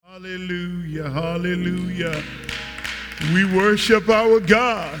Hallelujah, hallelujah. We worship our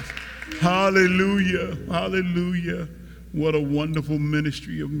God. Hallelujah, hallelujah. What a wonderful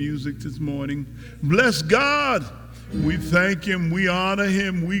ministry of music this morning. Bless God. We thank him, we honor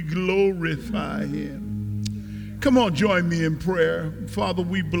him, we glorify him. Come on, join me in prayer. Father,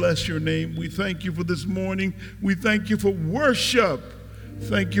 we bless your name. We thank you for this morning. We thank you for worship.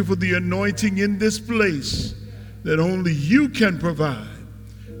 Thank you for the anointing in this place that only you can provide.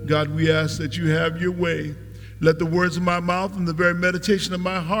 God, we ask that you have your way. Let the words of my mouth and the very meditation of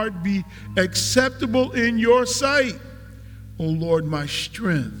my heart be acceptable in your sight. O Lord, my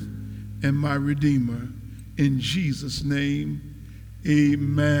strength and my redeemer. In Jesus' name,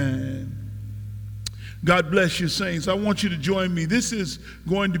 amen. God bless you, saints. I want you to join me. This is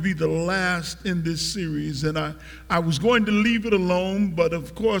going to be the last in this series, and I was going to leave it alone, but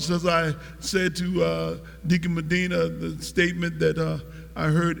of course, as I said to Deacon Medina, the statement that I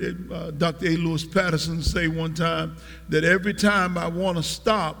heard Dr. A. Lewis Patterson say one time, that every time I want to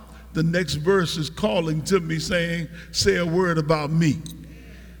stop, the next verse is calling to me saying, say a word about me.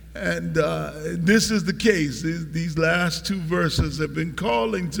 And this is the case. These last two verses have been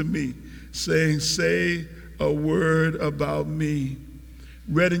calling to me, saying, say a word about me.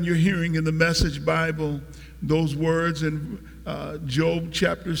 Read in your hearing in the Message Bible, those words in Job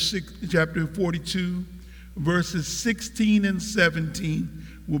chapter 42, verses 16 and 17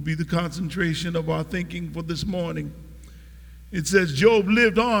 will be the concentration of our thinking for this morning. It says, Job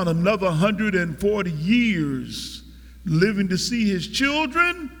lived on another 140 years, living to see his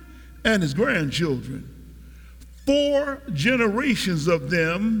children and his grandchildren. 4 generations of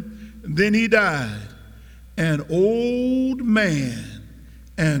them, then he died, an old man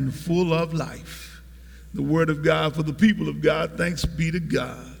and full of life. The word of God for the people of God. Thanks be to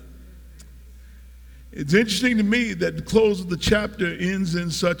God. It's interesting to me that the close of the chapter ends in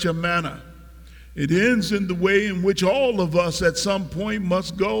such a manner. It ends in the way in which all of us at some point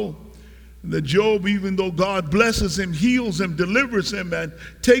must go. That Job, even though God blesses him, heals him, delivers him, and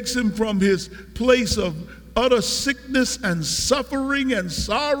takes him from his place of utter sickness and suffering and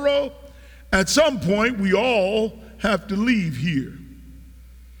sorrow, at some point we all have to leave here.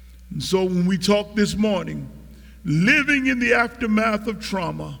 And so when we talk this morning, living in the aftermath of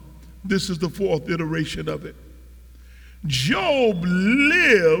trauma, this is the 4th iteration of it. Job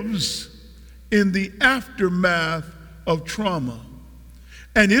lives in the aftermath of trauma.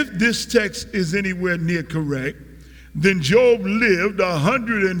 And if this text is anywhere near correct, then Job lived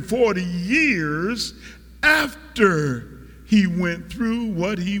 140 years after he went through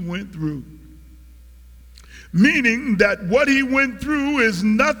what he went through. Meaning that what he went through is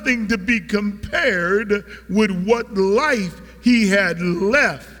nothing to be compared with what life he had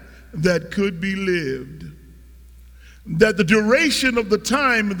left that could be lived. That the duration of the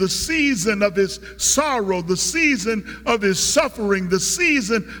time, the season of his sorrow, the season of his suffering, the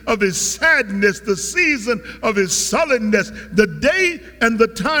season of his sadness, the season of his sullenness, the day and the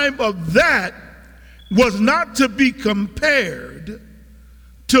time of that was not to be compared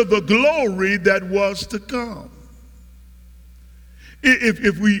to the glory that was to come.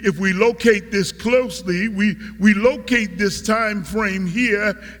 If we locate this closely, we locate this time frame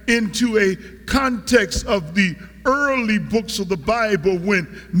here into a context of the early books of the Bible when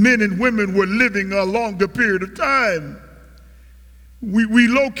men and women were living a longer period of time. We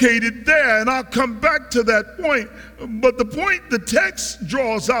locate it there, and I'll come back to that point. But the point the text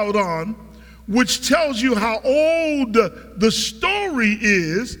draws out on, which tells you how old the story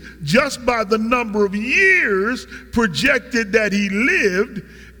is just by the number of years projected that he lived,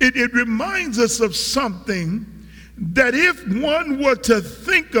 it reminds us of something that if one were to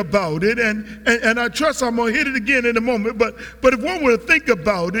think about it, and I trust I'm going to hit it again in a moment, but if one were to think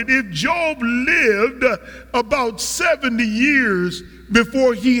about it, if Job lived about 70 years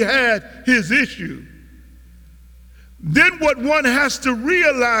before he had his issue, then what one has to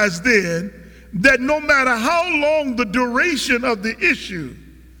realize then, that no matter how long the duration of the issue,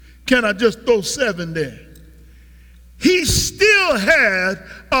 can I just throw 7 there? He still had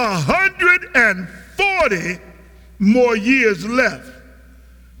 140 more years left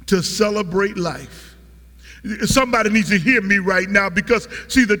to celebrate life. Somebody needs to hear me right now, because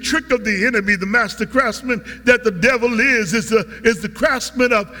see, the trick of the enemy, the master craftsman that the devil is the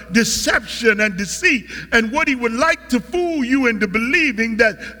craftsman of deception and deceit. And what he would like to fool you into believing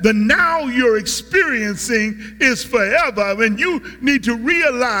that the now you're experiencing is forever. And you need to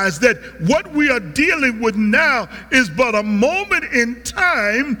realize that what we are dealing with now is but a moment in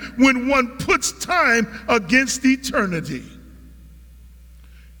time when one puts time against eternity.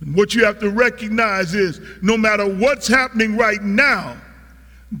 And what you have to recognize is no matter what's happening right now,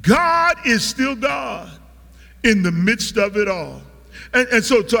 God is still God in the midst of it all. And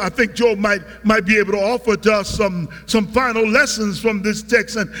so I think Joel might be able to offer to us some final lessons from this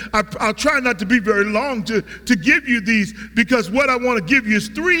text. And I'll try not to be very long to give you these, because what I want to give you is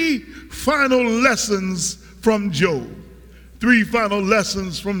 3 final lessons from Job. 3 final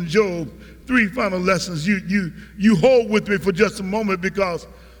lessons from Job. 3 final lessons. You hold with me for just a moment, because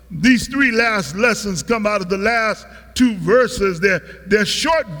these 3 last lessons come out of the last 2 verses. They're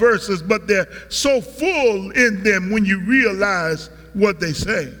short verses, but they're so full in them when you realize what they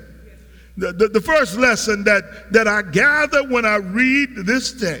say. The first lesson that I gather when I read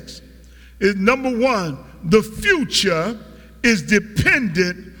this text is, number 1, the future is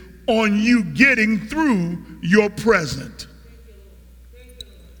dependent on you getting through your present.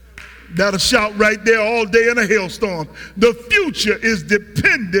 That'll shout right there all day in a hailstorm. The future is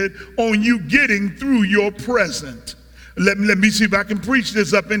dependent on you getting through your present. Let me see if I can preach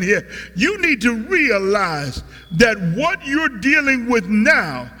this up in here. You need to realize that what you're dealing with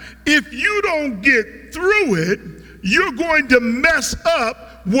now, if you don't get through it, you're going to mess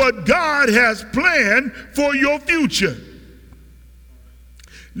up what God has planned for your future.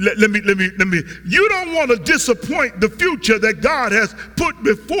 Let me. You don't want to disappoint the future that God has put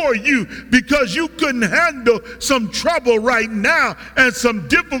before you because you couldn't handle some trouble right now and some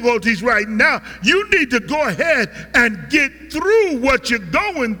difficulties right now. You need to go ahead and get through what you're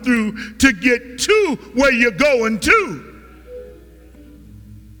going through to get to where you're going to.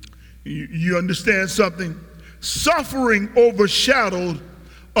 You understand something? Suffering overshadowed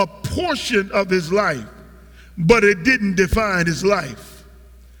a portion of his life, but it didn't define his life.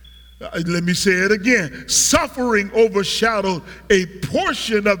 Let me say it again. Suffering overshadowed a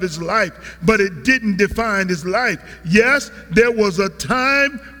portion of his life, but it didn't define his life. Yes, there was a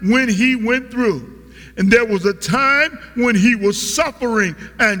time when he went through, and there was a time when he was suffering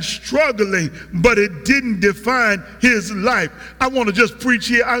and struggling, but it didn't define his life. I want to just preach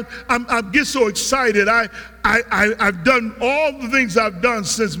here. I get so excited. I've done all the things I've done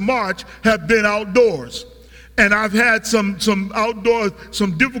since March have been outdoors. And I've had some outdoors,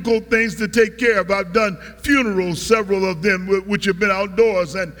 some difficult things to take care of. I've done funerals, several of them, which have been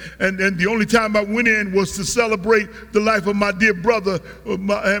outdoors. And the only time I went in was to celebrate the life of my dear brother,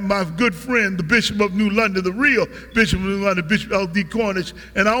 my good friend, the Bishop of New London, the real Bishop of New London, Bishop L.D. Cornish.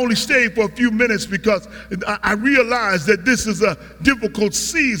 And I only stayed for a few minutes because I realized that this is a difficult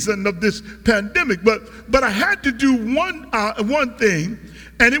season of this pandemic. But I had to do one thing,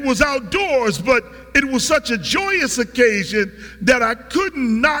 and it was outdoors, but it was such a joyous occasion that I could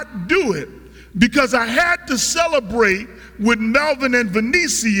not do it because I had to celebrate with Melvin and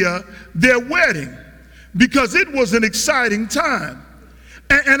Venetia their wedding because it was an exciting time.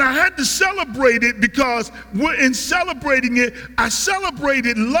 And I had to celebrate it because in celebrating it, I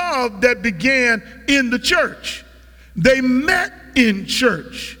celebrated love that began in the church. They met in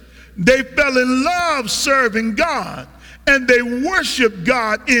church. They fell in love serving God. And they worship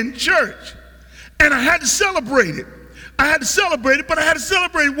God in church. And I had to celebrate it. But I had to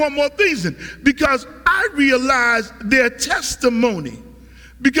celebrate it one more reason, because I realized their testimony.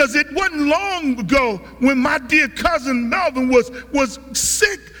 Because it wasn't long ago when my dear cousin Melvin was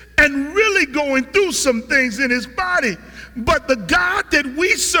sick and really going through some things in his body. But the God that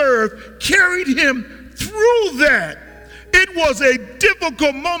we serve carried him through that. It was a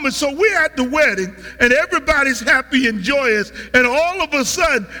difficult moment. So we're at the wedding and everybody's happy and joyous. And all of a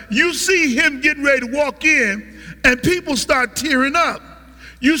sudden you see him getting ready to walk in and people start tearing up.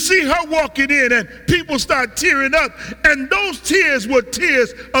 You see her walking in and people start tearing up. And those tears were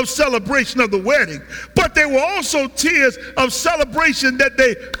tears of celebration of the wedding. But they were also tears of celebration that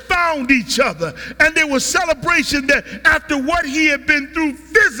they found each other. And there was celebration that after what he had been through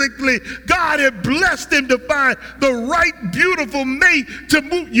physically, God had blessed him to find the right beautiful mate to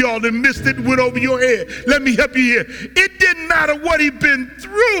move. Y'all done missed it, went over your head. Let me help you here. It didn't matter what he'd been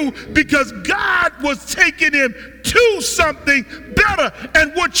through because God was taking him to something better.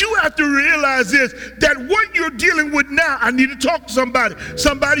 And what you have to realize is that what you're dealing with now, I need to talk to somebody.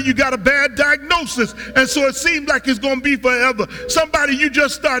 Somebody, you got a bad diagnosis, and so it seems like it's going to be forever. Somebody, you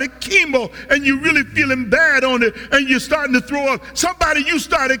just started chemo, and you're really feeling bad on it, and you're starting to throw up. Somebody, you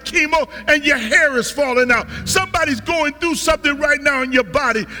started chemo, and your hair is falling out. Somebody, Somebody's going through something right now in your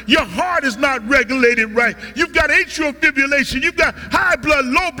body. Your heart is not regulated right. You've got atrial fibrillation. You've got high blood,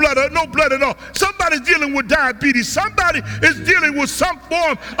 low blood, or no blood at all. Somebody's dealing with diabetes. Somebody is dealing with some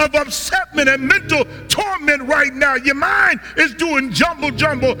form of upsetment and mental torment right now. Your mind is doing jumble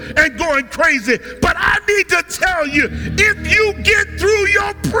and going crazy. But I need to tell you, if you get through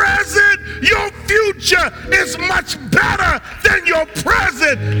your present, your future is much better than your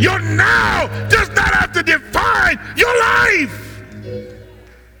present. Your now does not have to define your life.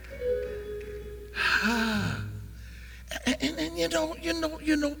 And you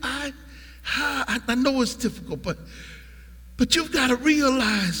know, I know it's difficult, but you've got to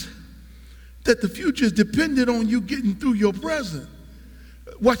realize that the future is dependent on you getting through your present.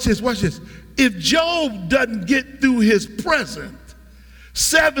 Watch this. If Job doesn't get through his present,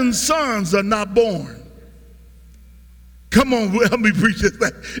 7 sons are not born. Come on, help me preach this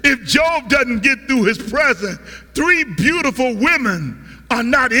thing. If Job doesn't get through his present, 3 beautiful women are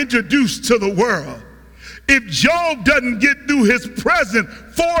not introduced to the world. If Job doesn't get through his present,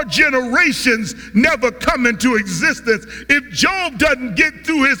 4 generations never come into existence. If Job doesn't get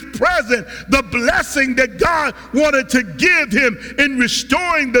through his present, the blessing that God wanted to give him in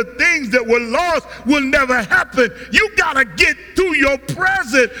restoring the things that were lost will never happen. You got to get through your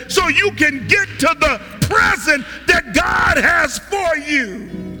present so you can get to the present that God has for you.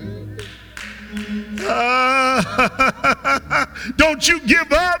 Don't you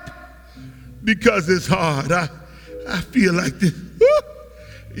give up because it's hard. I feel like this.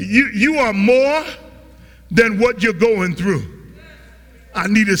 You are more than what you're going through. I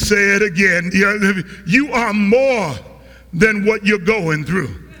need to say it again. You are more than what you're going through.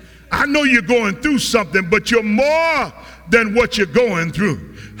 I know you're going through something, but you're more than what you're going through.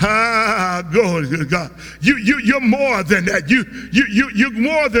 Glory to God. You're more than that. You're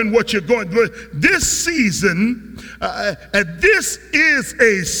more than what you're going through. This season, this is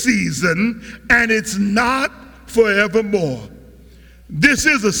a season, and it's not forevermore. This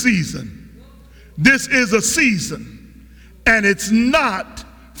is a season. This is a season, and it's not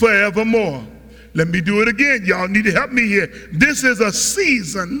forevermore. Let me do it again. Y'all need to help me here. This is a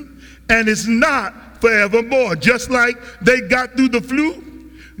season, and it's not forevermore. Just like they got through the flu,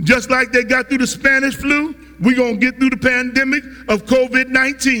 just like they got through the Spanish flu, we're going to get through the pandemic of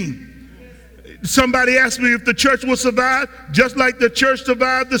COVID-19. Somebody asked me if the church will survive, just like the church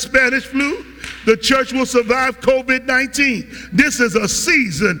survived the Spanish flu. The church will survive COVID-19. This is a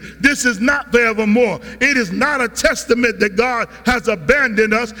season. This is not forevermore. It is not a testament that God has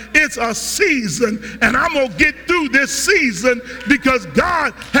abandoned us. It's a season, and I'm going to get through this season because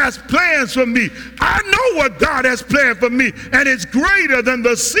God has plans for me. I know what God has planned for me, and it's greater than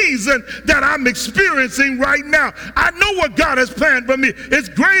the season that I'm experiencing right now. I know what God has planned for me. It's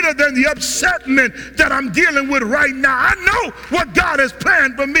greater than the upsetment that I'm dealing with right now. I know what God has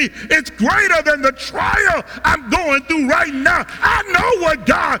planned for me. It's greater than the trial I'm going through right now. I know what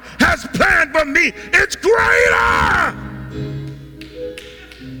God has planned for me. It's greater.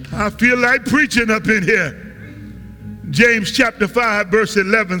 I feel like preaching up in here. James chapter 5 verse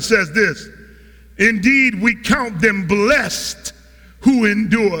 11 says this: indeed we count them blessed who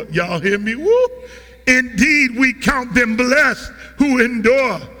endure. Y'all hear me? Woo. Indeed we count them blessed who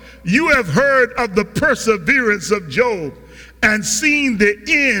endure. You have heard of the perseverance of Job and seen the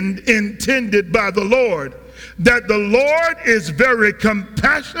end intended by the Lord, that the Lord is very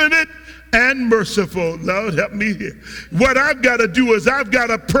compassionate and merciful. Lord, help me here. What I've got to do is I've got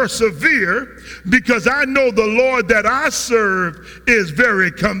to persevere because I know the Lord that I serve is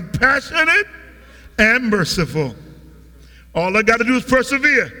very compassionate and merciful. All I got to do is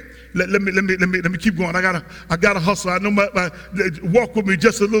persevere. Let me keep going. I gotta hustle. I know walk with me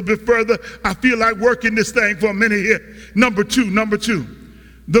just a little bit further. I feel like working this thing for a minute here. Number two.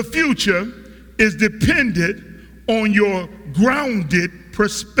 The future is dependent on your grounded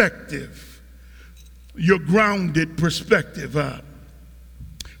perspective. Your grounded perspective,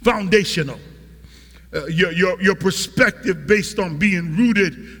 foundational. Your perspective based on being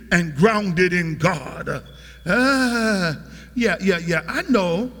rooted and grounded in God. I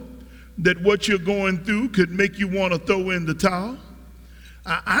know that what you're going through could make you want to throw in the towel.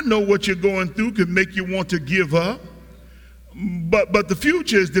 I know what you're going through could make you want to give up. But the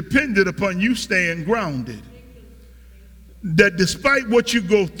future is dependent upon you staying grounded. That despite what you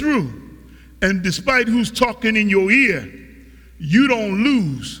go through and despite who's talking in your ear, you don't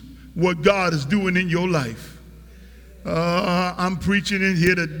lose what God is doing in your life. I'm preaching in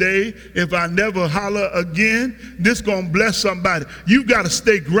here today. If I never holler again, this gonna bless somebody. You got to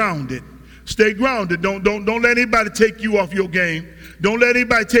stay grounded Stay grounded. Don't let anybody take you off your game. Don't let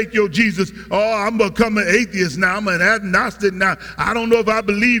anybody take your Jesus. Oh, I'm becoming an atheist now. I'm an agnostic now. I don't know if I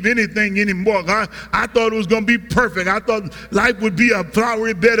believe anything anymore. I thought it was going to be perfect. I thought life would be a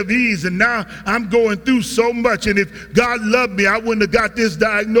flowery bed of ease, and now I'm going through so much. And if God loved me, I wouldn't have got this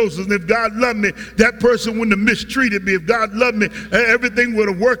diagnosis. And if God loved me, that person wouldn't have mistreated me. If God loved me, everything would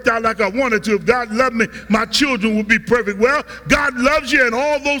have worked out like I wanted to. If God loved me, my children would be perfect. Well, God loves you, and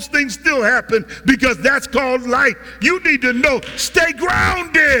all those things still happen because that's called life. You need to know, stay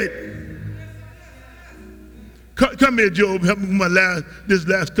grounded. Come here, Job. Help me with this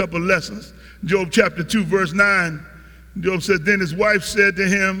last couple of lessons. Job chapter 2, verse 9. Job said, then his wife said to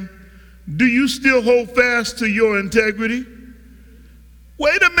him, do you still hold fast to your integrity?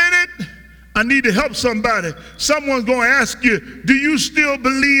 Wait a minute. I need to help somebody. Someone's going to ask you, do you still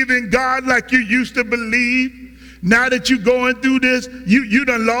believe in God like you used to believe? Now that you're going through this, you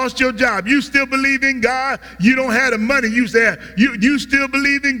done lost your job. You still believe in God? You don't have the money you used to have. You still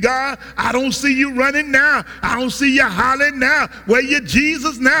believe in God? I don't see you running now. I don't see you hollering now. Where you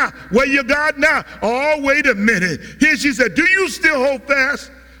Jesus now? Where you God now? Oh, wait a minute. Here she said, do you still hold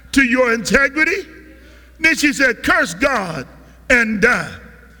fast to your integrity? Then she said, curse God and die.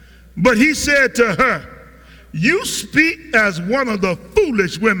 But he said to her, you speak as one of the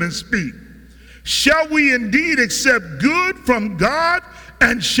foolish women speak. Shall we indeed accept good from God,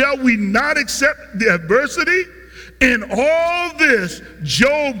 and shall we not accept the adversity? In all this,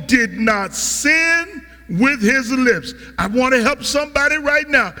 Job did not sin with his lips. I want to help somebody right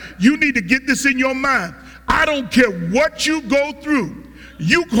now. You need to get this in your mind. I don't care what you go through.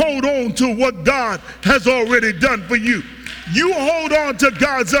 You hold on to what God has already done for you. You hold on to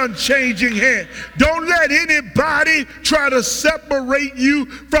God's unchanging hand. Don't let anybody try to separate you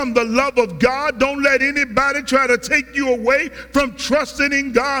from the love of God. Don't let anybody try to take you away from trusting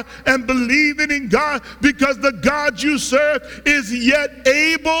in God and believing in God, because the God you serve is yet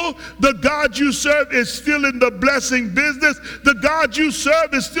able. The God you serve is still in the blessing business. The God you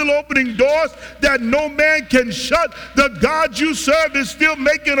serve is still opening doors that no man can shut. The God you serve is still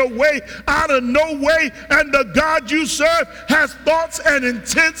making a way out of no way. And the God you serve has thoughts and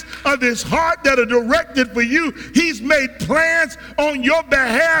intents of his heart that are directed for you. He's made plans on your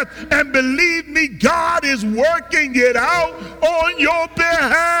behalf, and believe me, God is working it out on your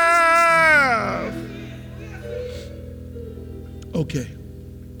behalf. Okay,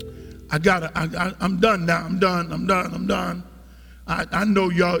 I'm done now. I'm done. I know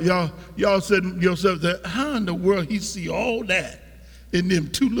y'all said to yourself that how in the world he see all that in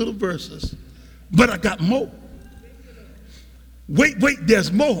them two little verses, but I got more. Wait,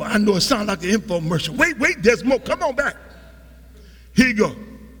 there's more. I know it sounds like an infomercial. Wait, there's more. Come on back. Here you go.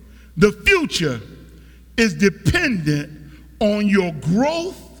 The future is dependent on your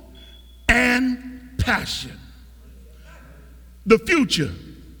growth and passion. The future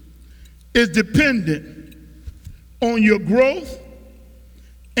is dependent on your growth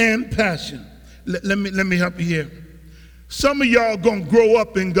and passion. Let me help you here. Some of y'all gonna grow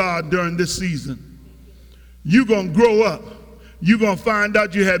up in God during this season. You're gonna grow up. You're going to find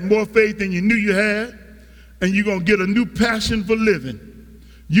out you had more faith than you knew you had, and you're going to get a new passion for living.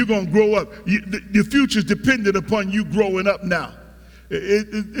 You're going to grow up. The future's dependent upon you growing up now.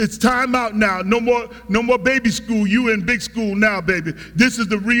 It's time out now. No more baby school. You in big school now, baby. This is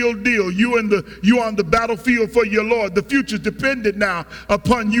the real deal. You on the battlefield for your Lord. The future's dependent now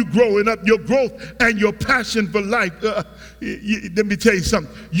upon you growing up, your growth and your passion for life. Let me tell you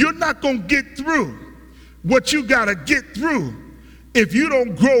something. You're not going to get through what you got to get through if you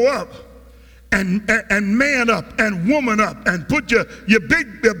don't grow up and man up and woman up and put your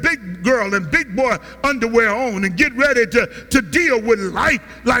big girl and big boy underwear on and get ready to deal with life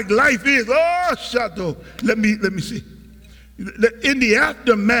like life is. Oh, Shadow. Let me see. In the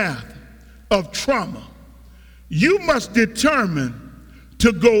aftermath of trauma, you must determine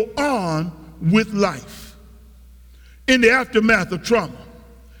to go on with life. In the aftermath of trauma,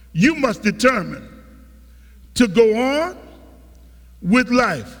 you must determine to go on with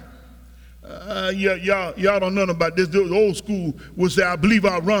life. Y'all don't know about this. The old school would say, I believe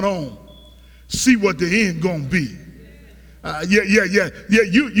I'll run on, see what the end gonna be.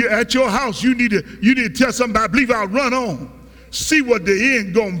 You at your house, you need to tell somebody, I believe I'll run on, see what the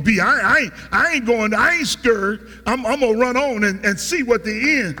end gonna be. I ain't scared. I'm gonna run on and see what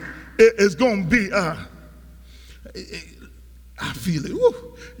the end is gonna be. I feel it.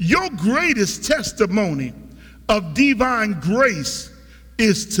 Woo. Your greatest testimony of divine grace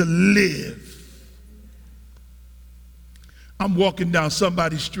is to live. I'm walking down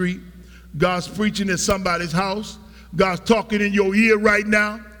somebody's street. God's preaching at somebody's house. God's talking in your ear right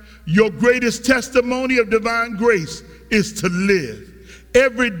now. your greatest testimony of divine grace is to live.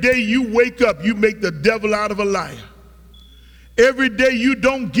 Every day you wake up, you make the devil out of a liar. Every day you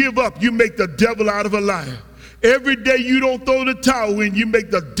don't give up, you make the devil out of a liar. Every day you don't throw the towel in, you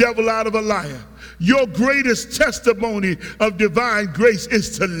make the devil out of a liar. Your greatest testimony of divine grace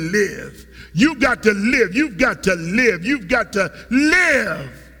is to live. You got to live. You've got to live. You've got to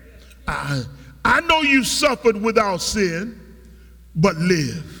live. I know you suffered without sin, but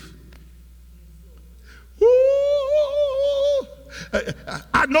live. Ooh.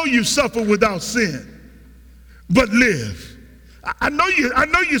 I know you suffered without sin, but live. I know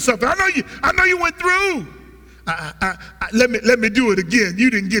you suffered. I know you went through. Let me do it again. You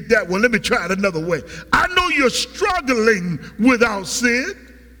didn't get that one. Let me try it another way. I know you're struggling without sin,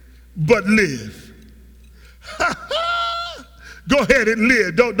 but live. Go ahead and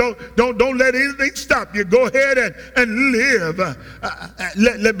live. Don't let anything stop you. Go ahead and live.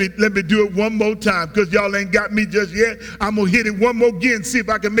 Let me do it one more time, because y'all ain't got me just yet. I'm gonna hit it one more again, see if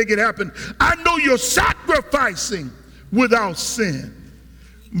I can make it happen. I know you're sacrificing without sin,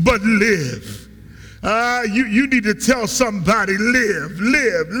 but live. You need to tell somebody, live.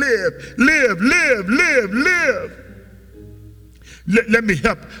 Let me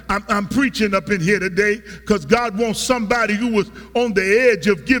help. I'm preaching up in here today because God wants somebody who was on the edge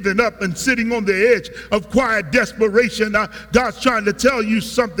of giving up and sitting on the edge of quiet desperation. God's trying to tell you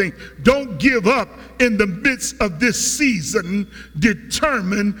something. Don't give up in the midst of this season.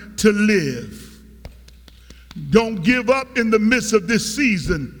 Determined to live. Don't give up in the midst of this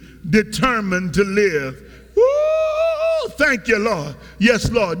season. Determined to live. Woo! Thank you, Lord. Yes,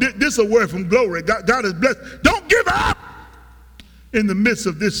 Lord. This is a word from glory. God is blessed. Don't give up in the midst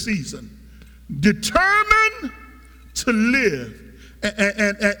of this season. Determined to live.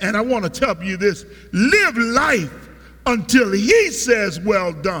 And I want to tell you this. Live life until he says,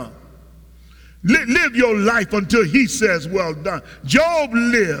 well done. Live your life until he says, well done. Job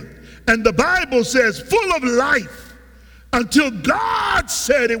lived. And the Bible says, full of life, until God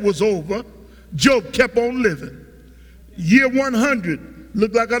said it was over. Job kept on living. Year 100,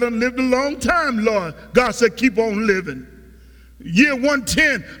 looked like I done lived a long time, Lord. God said, keep on living. Year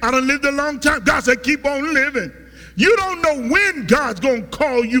 110, I done lived a long time. God said, keep on living. You don't know when God's going to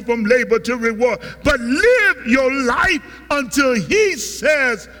call you from labor to reward, but live your life until he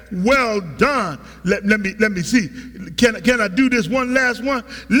says, well done. Let me see. Can I do this one last one?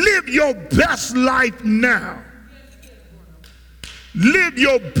 Live your best life now. Live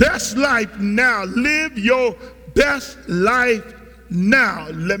your best life now. Live your best life now.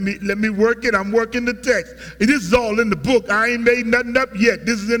 Let me work it. I'm working the text. This is all in the book. I ain't made nothing up yet.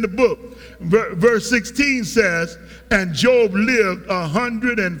 This is in the book. Verse 16 says, and Job lived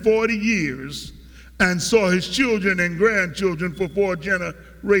 140 years and saw his children and grandchildren for 4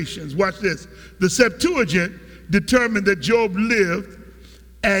 generations. Watch this. The Septuagint determined that Job lived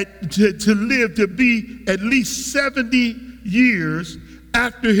to be at least 70 years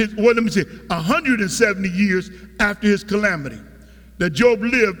after his, 170 years after his calamity. That Job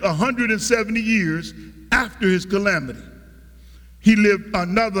lived 170 years after his calamity. He lived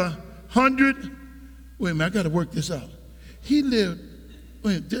another 100. Wait a minute, I got to work this out. He lived,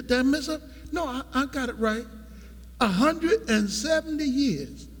 did I mess up? No, I got it right. 170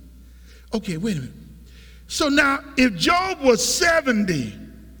 years. Okay, wait a minute. So now, if Job was 70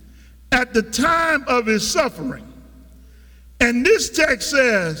 at the time of his suffering, and this text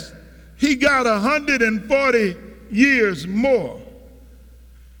says he got 140 years more,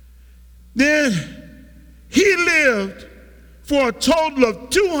 then he lived for a total of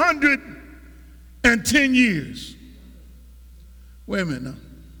 210 years. Wait a minute now.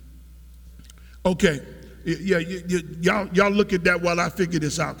 Okay, yeah, y'all look at that while I figure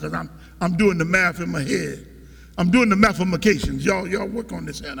this out, because I'm doing the math in my head. I'm doing the mathematications. Y'all work on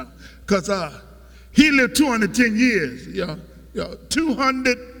this here now, because he lived 210 years.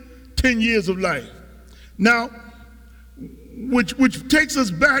 210 years of life. Now, which takes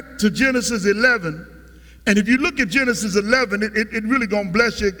us back to Genesis 11. And if you look at Genesis 11, it really gonna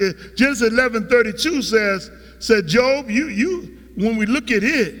bless you. Genesis 11:32 said Job, you when we look at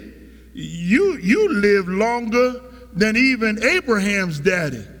it, you live longer than even Abraham's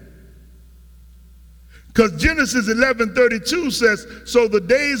daddy. Because Genesis 11:32 says, so the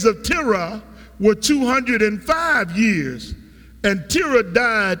days of Terah were 205 years, and Terah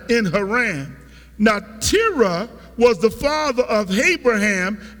died in Haran. Now Terah was the father of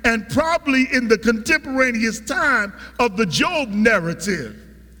Abraham, and probably in the contemporaneous time of the Job narrative.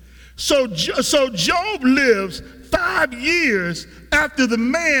 So Job lives 5 years after the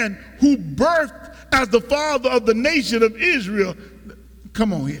man who birthed as the father of the nation of Israel.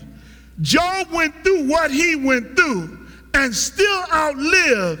 Come on here. Job went through what he went through and still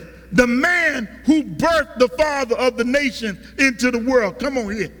outlived the man who birthed the father of the nation into the world. Come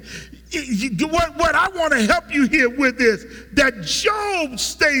on here. What I want to help you here with is that Job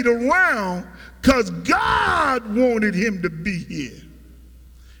stayed around because God wanted him to be here.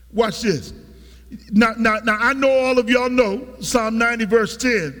 Watch this. Now, I know all of y'all know Psalm 90 verse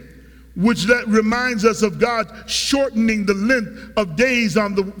 10, which reminds us of God shortening the length of days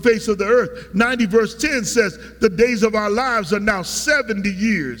on the face of the earth. 90 verse 10 says the days of our lives are now 70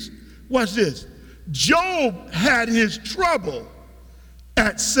 years. Watch this. Job had his trouble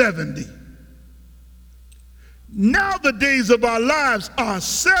at 70. Now the days of our lives are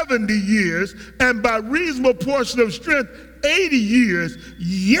 70 years, and by reasonable portion of strength, 80 years,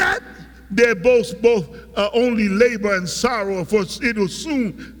 yet they're both only labor and sorrow, for it will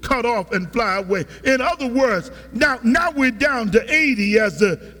soon cut off and fly away. In other words, now we're down to 80 as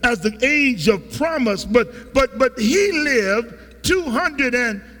the age of promise, but he lived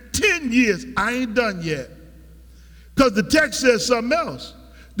 210 years. I ain't done yet, because the text says something else.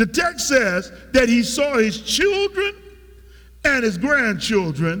 The text says that he saw his children and his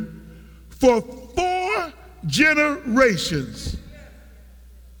grandchildren for 4 generations.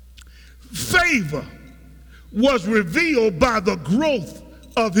 Favor was revealed by the growth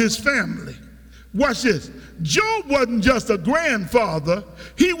of his family. Watch this. Job wasn't just a grandfather,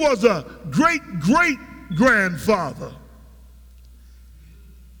 he was a great-great-grandfather.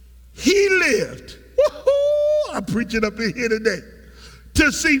 He lived, I'm preaching up in here today,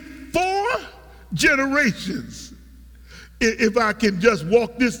 to see 4 generations. If I can just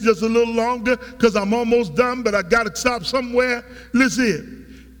walk this just a little longer, because I'm almost done, but I got to stop somewhere. Listen.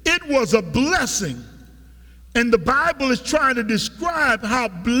 It was a blessing, and the Bible is trying to describe how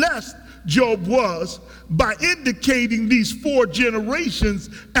blessed Job was by indicating these 4 generations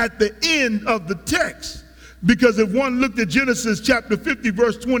at the end of the text. Because if one looked at Genesis chapter 50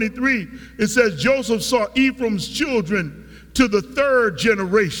 verse 23, it says Joseph saw Ephraim's children to the 3rd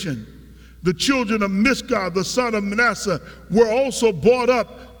generation. The children of Mizpah, the son of Manasseh, were also brought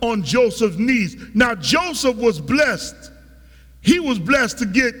up on Joseph's knees. Now Joseph was blessed. He was blessed to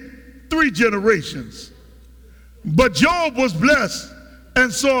get 3 generations. But Job was blessed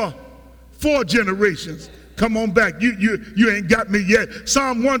and saw 4 generations. Come on back. You ain't got me yet.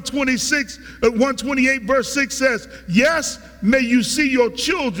 Psalm 128 verse 6 says, yes, may you see your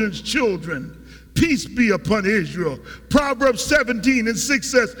children's children. Peace be upon Israel. Proverbs 17:6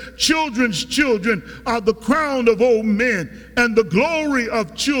 says, children's children are the crown of old men, and the glory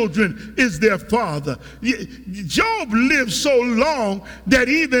of children is their father. Job lived so long that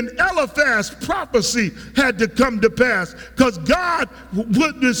even Eliphaz's prophecy had to come to pass, because God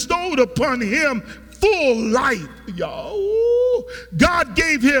bestowed upon him full life, y'all. God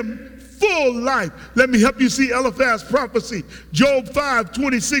gave him full life. Let me help you see Eliphaz's prophecy. Job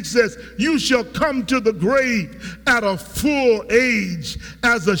 5:26 says, you shall come to the grave at a full age,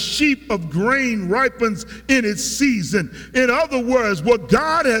 as a sheaf of grain ripens in its season. In other words, what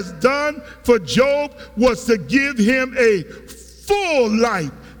God has done for Job was to give him a full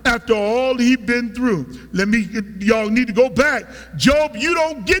life after all he'd been through. Y'all need to go back. Job, you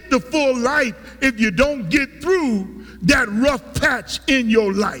don't get the full life if you don't get through that rough patch in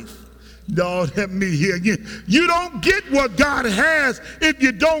your life. Lord, help me here again. You don't get what God has if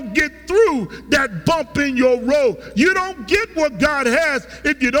you don't get through that bump in your road. You don't get what God has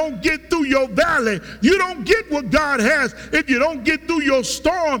if you don't get through your valley. You don't get what God has if you don't get through your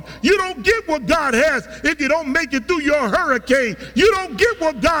storm. You don't get what God has if you don't make it through your hurricane. You don't get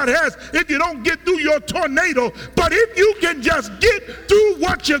what God has if you don't get through your tornado. But if you can just get through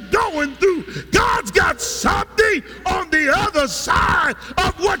what you're going through, God's got something on the other side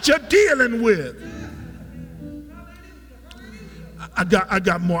of what you're dealing with. I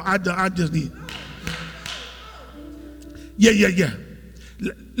got more. I just need. Yeah.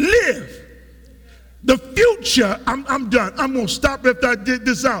 Live. The future, I'm done. I'm going to stop after I did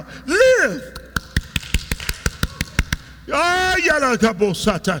this out. Live.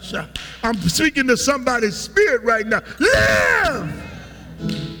 I'm speaking to somebody's spirit right now. Live.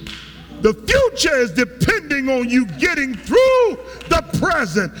 The future is depending on you getting through the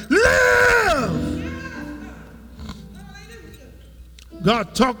present. Live.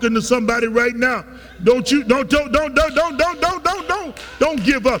 God talking to somebody right now. Don't give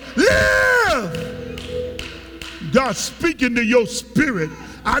up. Live. God speaking to your spirit.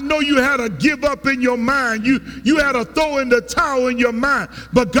 I know you had to give up in your mind. You had to throw in the towel in your mind.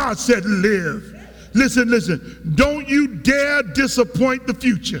 But God said, live. Listen. Don't you dare disappoint the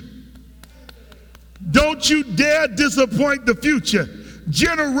future. Don't you dare disappoint the future.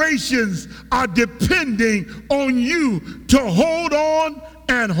 Generations are depending on you to hold on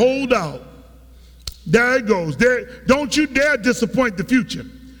and hold out. There it goes. Don't you dare disappoint the future.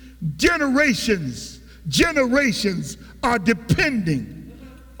 Generations are depending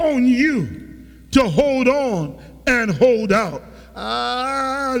on you to hold on and hold out.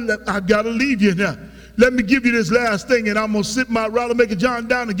 I got to leave you now. Let me give you this last thing, and I'm going to sit my rather make a John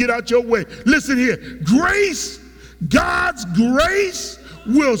down and get out your way. Listen here. Grace, God's grace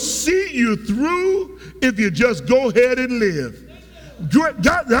will see you through if you just go ahead and live. Glory.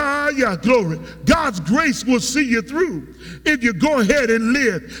 God's grace will see you through if you go ahead and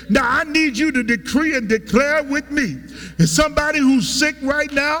live. Now, I need you to decree and declare with me. Is somebody who's sick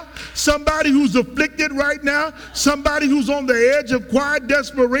right now, somebody who's afflicted right now, somebody who's on the edge of quiet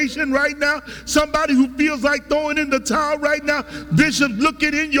desperation right now, somebody who feels like throwing in the towel right now, Bishop,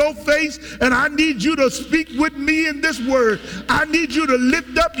 looking in your face, and I need you to speak with me in this word. I need you to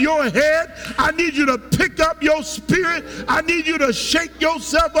lift up your head. I need you to pick up your spirit. I need you to shake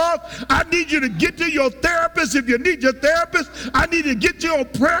yourself off. I need you to get to your therapist if you need your therapist. I need you to get to your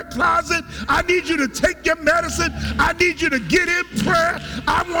prayer closet. I need you to take your medicine. I need you to get in prayer.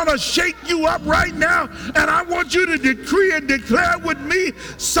 I want to shake you up right now, and I want you to decree and declare with me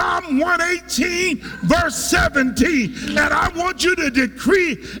Psalm 118 verse 17, and I want you to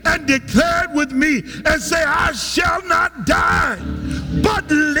decree and declare it with me and say, I shall not die but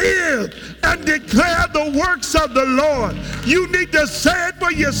live and declare the works of the Lord. You need to say it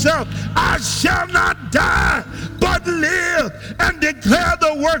for yourself. I shall not die but live and declare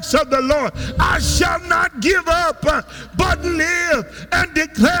the works of the Lord. I shall not give up but live and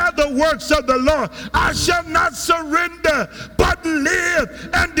declare the works of the Lord. I shall not surrender but live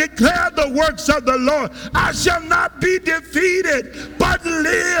and declare the works of the Lord. I shall not be defeated but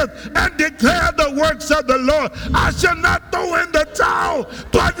live and declare the works of the Lord. I shall not throw in the towel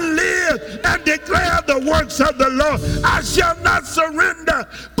but live and declare the works of the Lord. I shall not surrender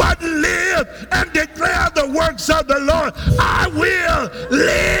but live and declare the works of the Lord. I will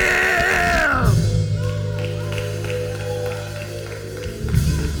live.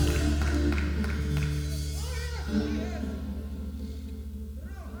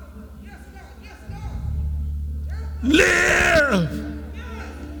 Live.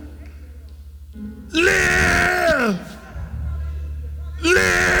 Live.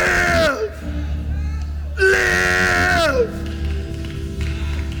 Live. Live.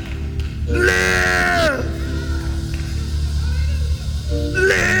 Live.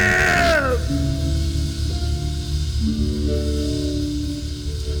 Live.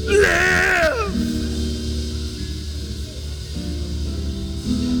 Live.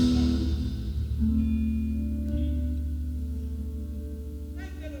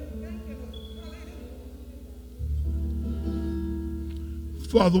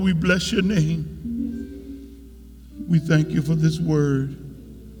 Father, we bless your name. We thank you for this word.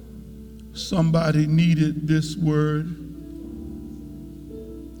 Somebody needed this word.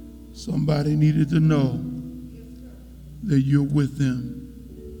 Somebody needed to know that you're with them.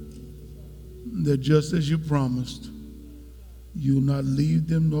 That just as you promised, you'll not leave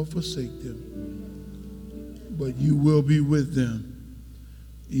them nor forsake them, but you will be with them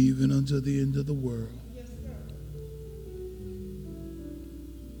even unto the end of the world.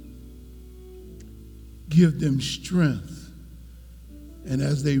 Give them strength. And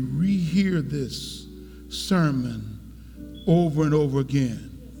as they rehear this sermon over and over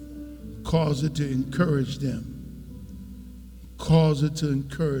again, cause it to encourage them. Cause it to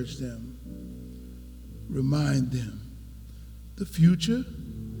encourage them. Remind them the future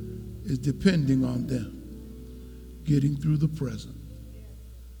is depending on them getting through the present.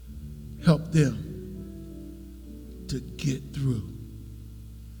 Help them to get through.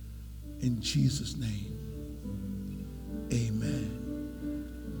 In Jesus' name. Amen.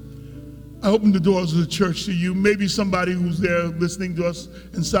 I open the doors of the church to you. Maybe somebody who's there listening to us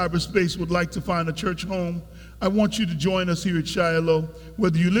in cyberspace would like to find a church home. I want you to join us here at Shiloh.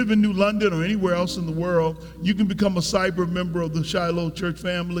 Whether you live in New London or anywhere else in the world, you can become a cyber member of the Shiloh church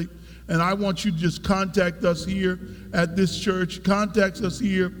family. And I want you to just contact us here at this church. Contact us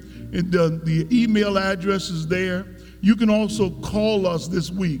here. And the email address is there. You can also call us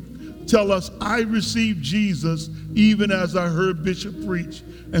this week. Tell us, I received Jesus even as I heard Bishop preach.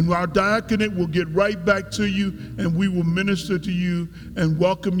 And our diaconate will get right back to you, and we will minister to you and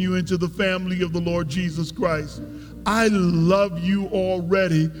welcome you into the family of the Lord Jesus Christ. I love you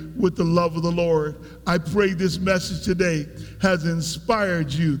already with the love of the Lord. I pray this message today has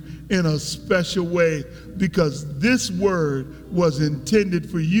inspired you in a special way, because this word was intended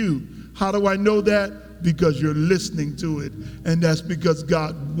for you. How do I know that? because you're listening to it. And that's because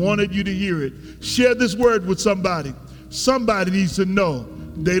God wanted you to hear it. Share this word with somebody. Somebody needs to know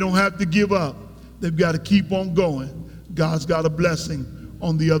they don't have to give up. They've got to keep on going. God's got a blessing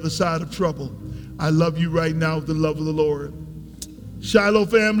on the other side of trouble. I love you right now with the love of the Lord. Shiloh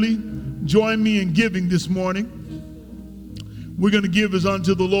family, join me in giving this morning. We're going to give as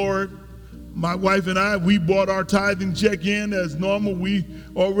unto the Lord. My wife and I, we bought our tithing check in as normal. We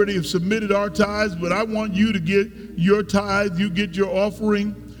already have submitted our tithes, but I want you to get your tithe. You get your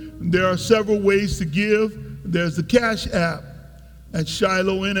offering. There are several ways to give. There's the Cash App at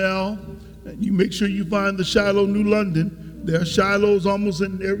Shiloh NL. And you make sure you find the Shiloh New London. There are Shilohs almost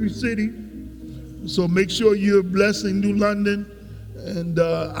in every city. So make sure you're blessing New London. And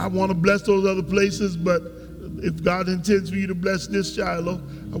I want to bless those other places, but if God intends for you to bless this Shiloh,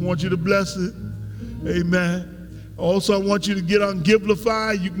 I want you to bless it. Amen. Also, I want you to get on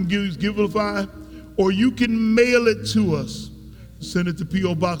Givelify. You can use Givelify, or you can mail it to us. Send it to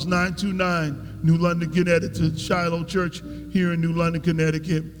P.O. Box 929, New London, Connecticut, to Shiloh Church here in New London,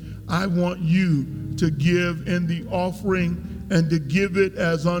 Connecticut. I want you to give in the offering and to give it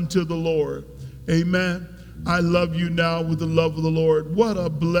as unto the Lord. Amen. I love you now with the love of the Lord. What a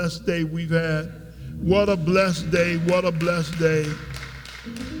blessed day we've had. What a blessed day. What a blessed day.